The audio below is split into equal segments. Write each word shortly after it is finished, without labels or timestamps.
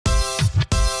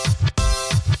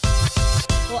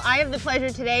I have the pleasure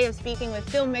today of speaking with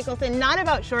Phil Mickelson, not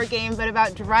about short game, but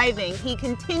about driving. He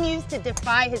continues to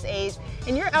defy his age,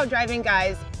 and you're out driving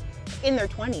guys in their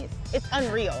 20s. It's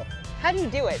unreal. How do you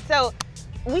do it? So,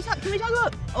 can we talk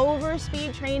about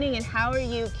overspeed training and how are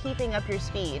you keeping up your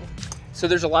speed? So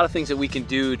there's a lot of things that we can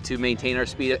do to maintain our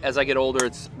speed. As I get older,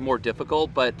 it's more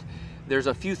difficult, but there's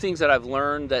a few things that I've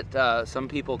learned that some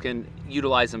people can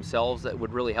utilize themselves that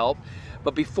would really help.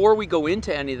 But before we go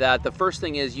into any of that, the first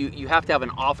thing is you have to have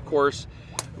an off-course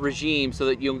regime so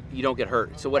that you don't get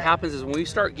hurt. So what happens is when we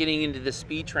start getting into the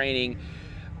speed training,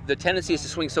 the tendency is to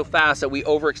swing so fast that we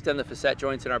overextend the facet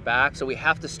joints in our back. So we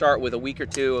have to start with a week or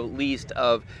two at least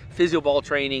of physio ball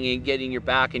training and getting your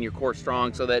back and your core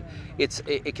strong so that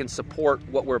it can support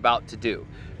what we're about to do.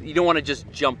 You don't want to just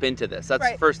jump into this. That's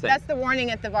right. The first thing. That's the warning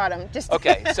at the bottom.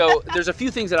 Okay, so there's a few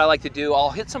things that I like to do.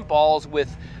 I'll hit some balls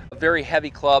with a very heavy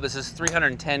club. This is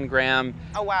 310 gram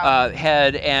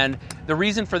head, and the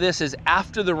reason for this is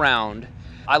after the round,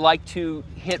 I like to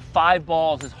hit 5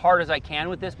 balls as hard as I can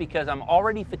with this because I'm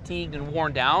already fatigued and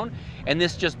worn down, and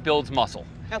this just builds muscle.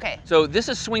 Okay. So this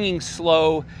is swinging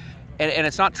slow, and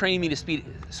it's not training me to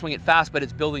swing it fast, but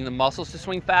it's building the muscles to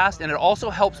swing fast, and it also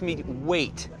helps me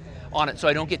wait on it so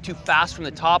I don't get too fast from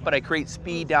the top, but I create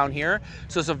speed down here.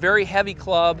 So it's a very heavy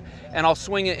club, and I'll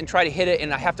swing it and try to hit it,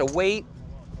 and I have to wait,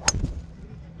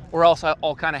 or else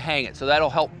I'll kind of hang it. So that'll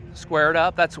help square it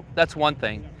up. That's one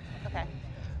thing. Okay.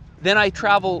 Then I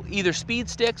travel either speed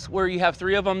sticks where you have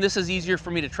 3 of them. This is easier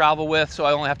for me to travel with, so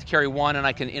I only have to carry 1 and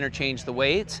I can interchange the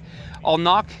weights. I'll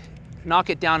knock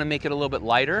it down and make it a little bit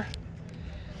lighter.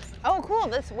 Oh, cool.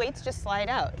 This weights just slide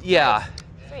out. Yeah. Nice.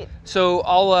 Sweet.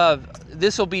 So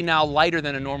this will be now lighter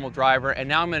than a normal driver, and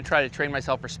now I'm going to try to train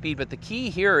myself for speed. But the key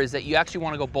here is that you actually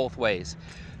want to go both ways.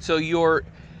 So your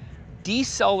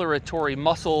deceleratory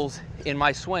muscles in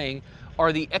my swing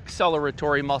are the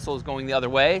acceleratory muscles going the other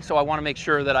way. So I want to make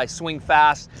sure that I swing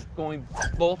fast going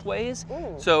both ways.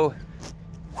 Ooh. So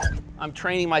I'm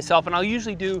training myself, and I'll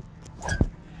usually do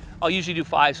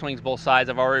 5 swings both sides.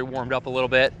 I've already warmed up a little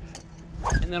bit,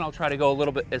 and then I'll try to go a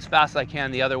little bit as fast as I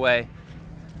can the other way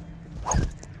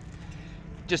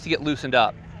just to get loosened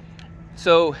up.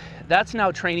 So that's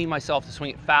now training myself to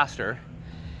swing it faster.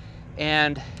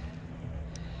 And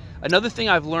another thing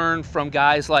I've learned from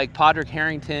guys like Padraig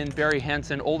Harrington, Barry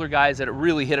Henson, older guys that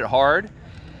really hit it hard,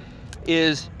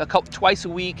 is twice a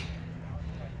week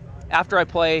after I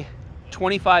play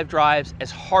 25 drives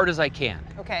as hard as I can.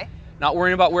 Okay. Not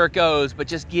worrying about where it goes, but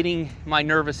just getting my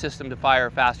nervous system to fire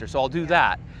faster. So I'll do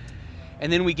that.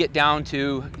 And then we get down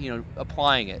to,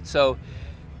 applying it. So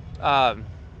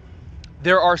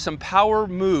there are some power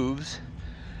moves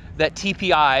that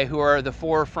TPI, who are the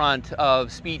forefront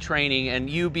of speed training, and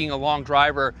you being a long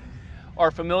driver,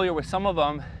 are familiar with some of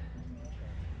them.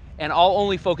 And I'll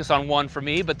only focus on one for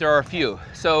me, but there are a few.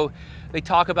 So they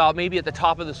talk about maybe at the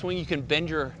top of the swing, you can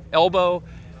bend your elbow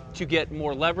to get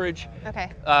more leverage.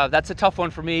 Okay. That's a tough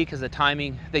one for me because of the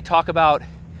timing. They talk about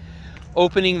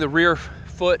opening the rear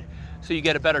foot so you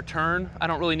get a better turn. I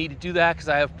don't really need to do that because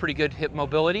I have pretty good hip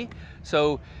mobility.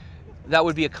 So that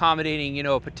would be accommodating,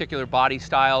 a particular body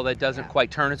style that doesn't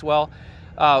quite turn as well.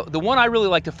 The one I really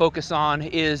like to focus on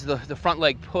is the front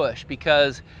leg push,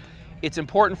 because it's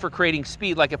important for creating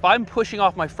speed. Like if I'm pushing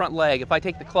off my front leg, if I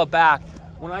take the club back,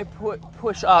 when I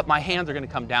push up, my hands are going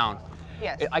to come down.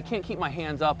 Yes. I can't keep my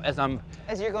hands up as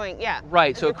you're going, yeah.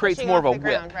 Right, so it creates more of a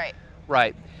whip. Right.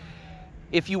 Right.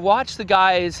 If you watch the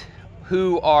guys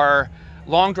who are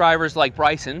long drivers like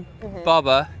Bryson,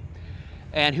 Bubba,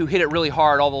 and who hit it really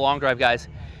hard, all the long drive guys,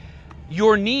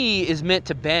 your knee is meant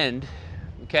to bend,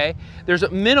 okay? There's a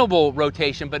minimal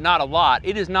rotation, but not a lot.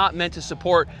 It is not meant to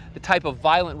support the type of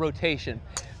violent rotation.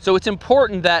 So it's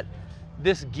important that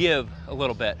this give a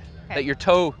little bit, that your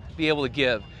toe be able to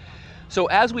give. So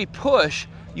as we push,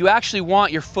 you actually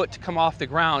want your foot to come off the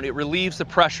ground. It relieves the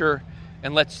pressure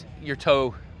and lets your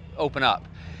toe open up.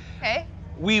 Okay.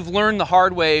 We've learned the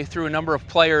hard way through a number of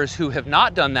players who have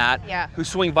not done that, who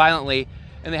swing violently,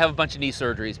 and they have a bunch of knee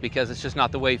surgeries because it's just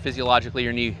not the way physiologically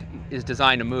your knee is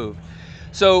designed to move.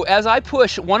 So as I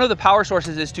push, one of the power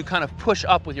sources is to kind of push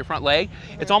up with your front leg.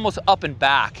 It's almost up and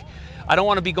back. I don't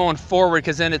want to be going forward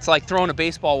because then it's like throwing a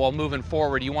baseball while moving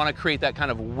forward. You want to create that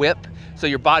kind of whip so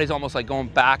your body's almost like going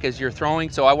back as you're throwing.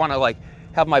 So I want to like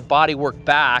have my body work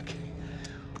back,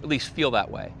 at least feel that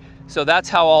way. So that's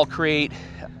how I'll create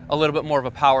a little bit more of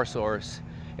a power source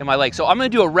in my leg. So I'm going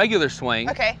to do a regular swing.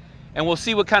 Okay. And we'll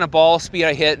see what kind of ball speed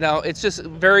I hit. Now it's just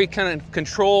very kind of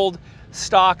controlled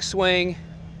stock swing.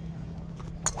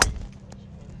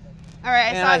 All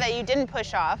right, I saw that you didn't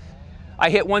push off. I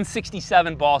hit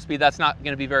 167 ball speed. That's not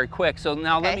going to be very quick. So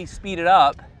now let me speed it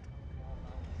up.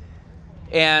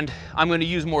 And I'm going to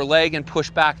use more leg and push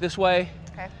back this way.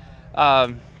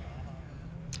 Okay.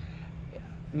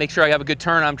 Make sure I have a good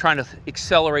turn. I'm trying to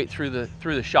accelerate through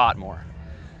the shot more.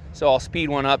 So I'll speed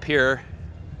one up here.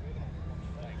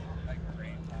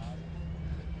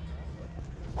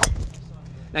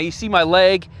 Now you see my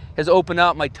leg has opened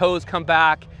up, my toes come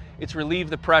back, it's relieved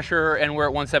the pressure, and we're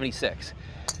at 176.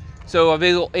 So I'm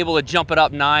able to jump it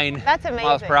up 9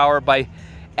 miles per hour by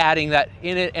adding that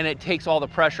in it, and it takes all the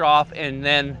pressure off and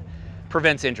then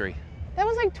prevents injury. That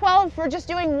was like 12 for just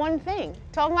doing one thing.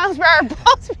 12 miles per hour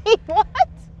ball speed, what?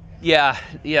 Yeah.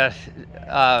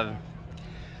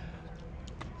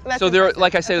 So there,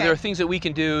 like I said, there are things that we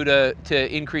can do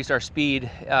to increase our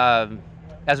speed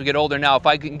as we get older. Now, if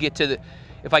I get to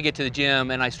the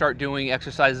gym and I start doing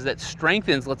exercises that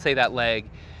strengthens, let's say, that leg,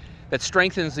 that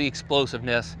strengthens the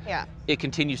explosiveness, yeah, it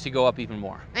continues to go up even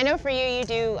more. I know for you, you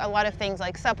do a lot of things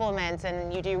like supplements,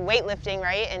 and you do weightlifting,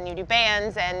 right? And you do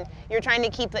bands, and you're trying to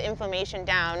keep the inflammation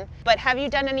down. But have you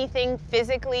done anything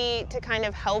physically to kind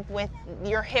of help with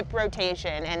your hip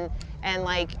rotation and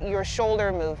like your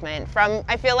shoulder movement?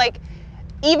 I feel like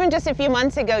even just a few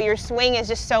months ago, your swing is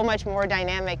just so much more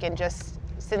dynamic, and just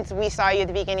since we saw you at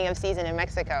the beginning of season in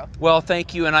Mexico. Well,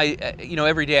 thank you. And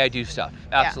every day I do stuff.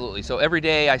 Absolutely. Yeah. So every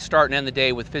day I start and end the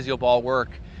day with physio ball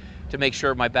work to make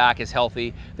sure my back is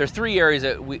healthy. There's 3 areas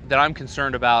that I'm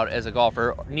concerned about as a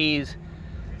golfer: knees,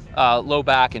 low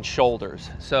back, and shoulders.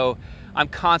 So I'm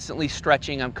constantly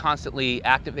stretching, I'm constantly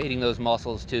activating those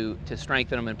muscles to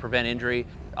strengthen them and prevent injury.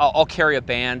 I'll carry a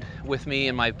band with me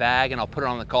in my bag, and I'll put it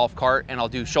on the golf cart, and I'll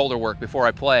do shoulder work before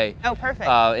I play. Oh, perfect.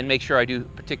 And make sure I do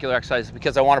particular exercises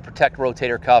because I want to protect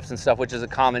rotator cuffs and stuff, which is a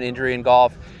common injury in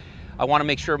golf. I want to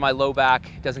make sure my low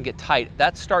back doesn't get tight.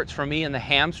 That starts for me in the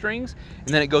hamstrings, and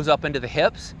then it goes up into the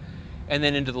hips, and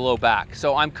then into the low back.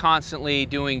 So I'm constantly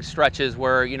doing stretches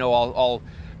where, I'll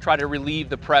try to relieve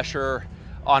the pressure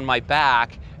on my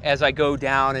back as I go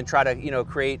down and try to,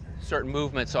 create certain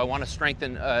movements. So I want to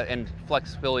strengthen and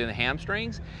flexibility in the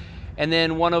hamstrings. And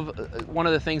then one of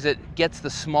the things that gets the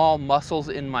small muscles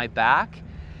in my back,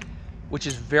 which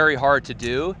is very hard to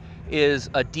do, is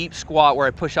a deep squat where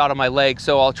I push out on my legs.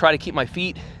 So I'll try to keep my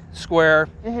feet square.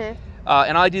 Mm-hmm.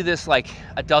 And I do this like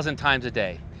a dozen times a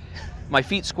day. My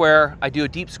feet square, I do a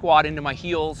deep squat into my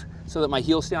heels so that my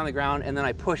heels stay on the ground, and then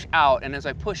I push out. And as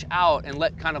I push out and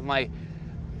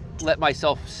let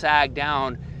myself sag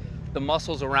down, the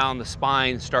muscles around the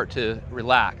spine start to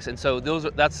relax. And so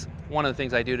that's one of the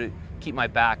things I do to keep my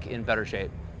back in better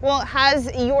shape. Well, has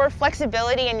your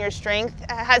flexibility and your strength,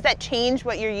 has that changed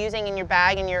what you're using in your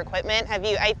bag and your equipment? Have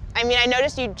you, I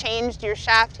noticed you changed your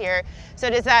shaft here. So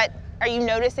are you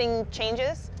noticing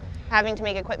changes? Having to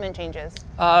make equipment changes?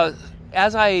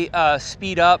 As I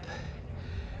speed up,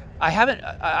 I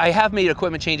have made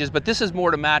equipment changes, but this is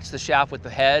more to match the shaft with the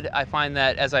head. I find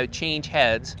that as I change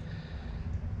heads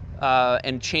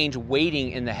and change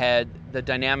weighting in the head, the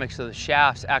dynamics of the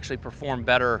shafts actually perform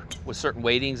better with certain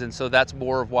weightings, and so that's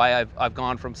more of why I've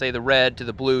gone from, say, the red to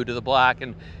the blue to the black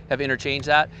and have interchanged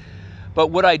that. But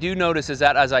what I do notice is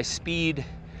that as I speed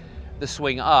the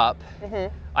swing up,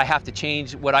 mm-hmm. I have to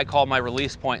change what I call my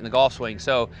release point in the golf swing.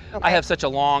 So okay. I have such a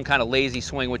long kind of lazy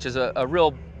swing, which is a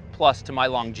real plus to my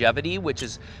longevity, which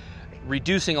is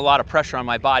reducing a lot of pressure on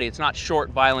my body. It's not short,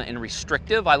 violent, and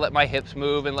restrictive. I let my hips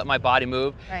move and let my body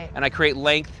move, right. And I create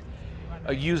length,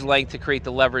 use length to create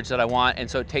the leverage that I want, and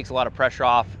so it takes a lot of pressure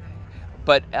off.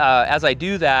 But as I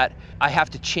do that, I have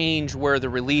to change where the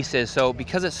release is. So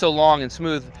because it's so long and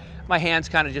smooth, my hands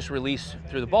kind of just release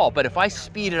through the ball. But if I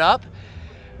speed it up,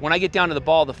 when I get down to the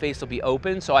ball, the face will be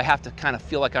open, so I have to kind of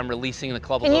feel like I'm releasing the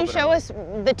club a little bit. Can you show us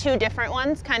the 2 different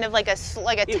ones, kind of like a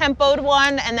tempoed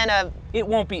one and then a... It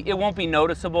won't be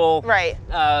noticeable, right,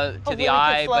 to the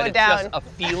eye, but it's just a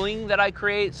feeling that I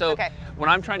create. So okay.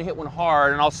 When I'm trying to hit one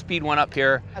hard, and I'll speed one up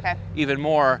here okay. even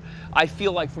more, I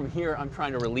feel like from here I'm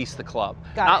trying to release the club.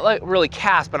 Not like really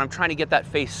cast, but I'm trying to get that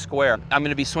face square. I'm going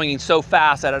to be swinging so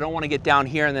fast that I don't want to get down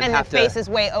here and then have to... And the face is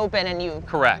way open and you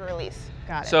correct. Release.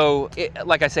 Got it. So,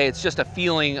 like I say, it's just a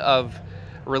feeling of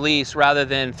release rather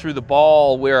than through the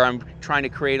ball where I'm trying to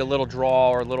create a little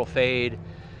draw or a little fade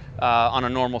on a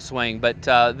normal swing. But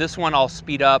this one I'll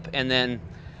speed up and then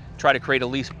try to create a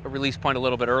release point a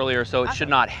little bit earlier, so it should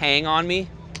not hang on me.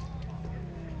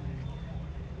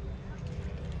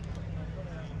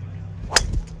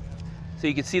 So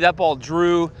you can see that ball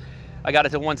drew. I got it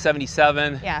to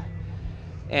 177. Yeah.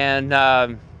 And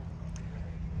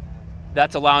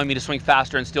that's allowing me to swing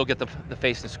faster and still get the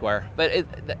face to square. But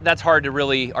that's hard to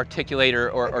really articulate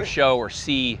or show or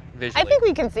see visually. I think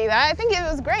we can see that. I think it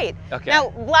was great. Okay.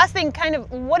 Now, last thing, kind of,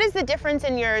 what is the difference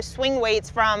in your swing weights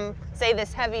from, say,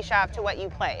 this heavy shaft to what you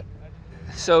play?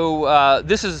 So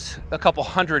this is a couple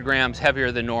 100 grams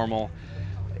heavier than normal,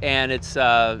 and it's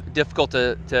difficult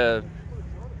to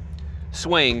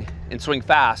swing and swing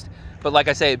fast. But like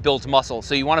I say, it builds muscle.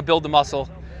 So you want to build the muscle.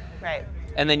 Right.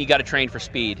 And then you got to train for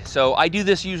speed. So I do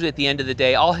this usually at the end of the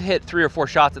day. I'll hit 3 or 4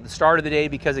 shots at the start of the day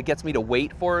because it gets me to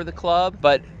wait for the club,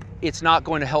 but it's not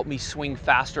going to help me swing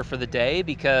faster for the day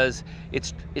because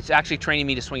it's actually training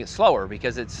me to swing it slower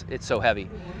because it's so heavy.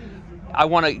 I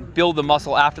want to build the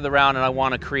muscle after the round, and I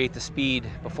want to create the speed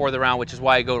before the round, which is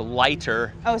why I go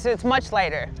lighter. Oh, so it's much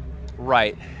lighter.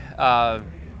 Right.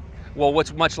 Well,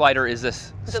 what's much lighter is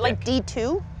this. Is it like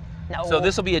D2? No. So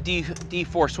this will be a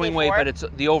D4 swing D4? weight, but it's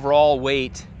the overall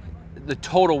weight, the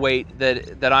total weight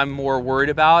that I'm more worried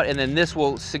about, and then this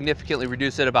will significantly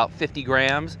reduce it about 50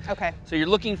 grams. Okay. So you're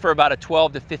looking for about a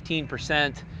 12 to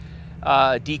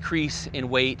 15% decrease in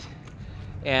weight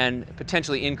and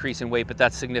potentially increase in weight, but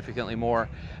that's significantly more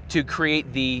to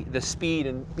create the speed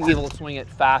and be able to swing it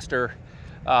faster.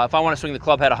 If I want to swing the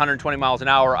club head 120 miles an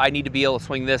hour, I need to be able to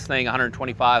swing this thing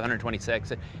 125,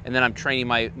 126, and then I'm training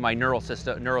my neural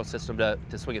system to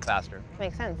swing it faster.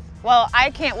 Makes sense. Well,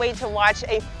 I can't wait to watch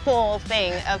a full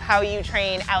thing of how you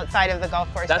train outside of the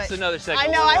golf course. That's another segment.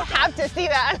 I know, I have to see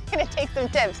that. I'm going to take some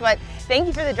tips, but thank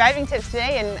you for the driving tips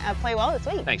today, and play well this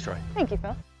week. Thanks, Troy. Thank you,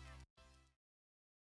 Phil.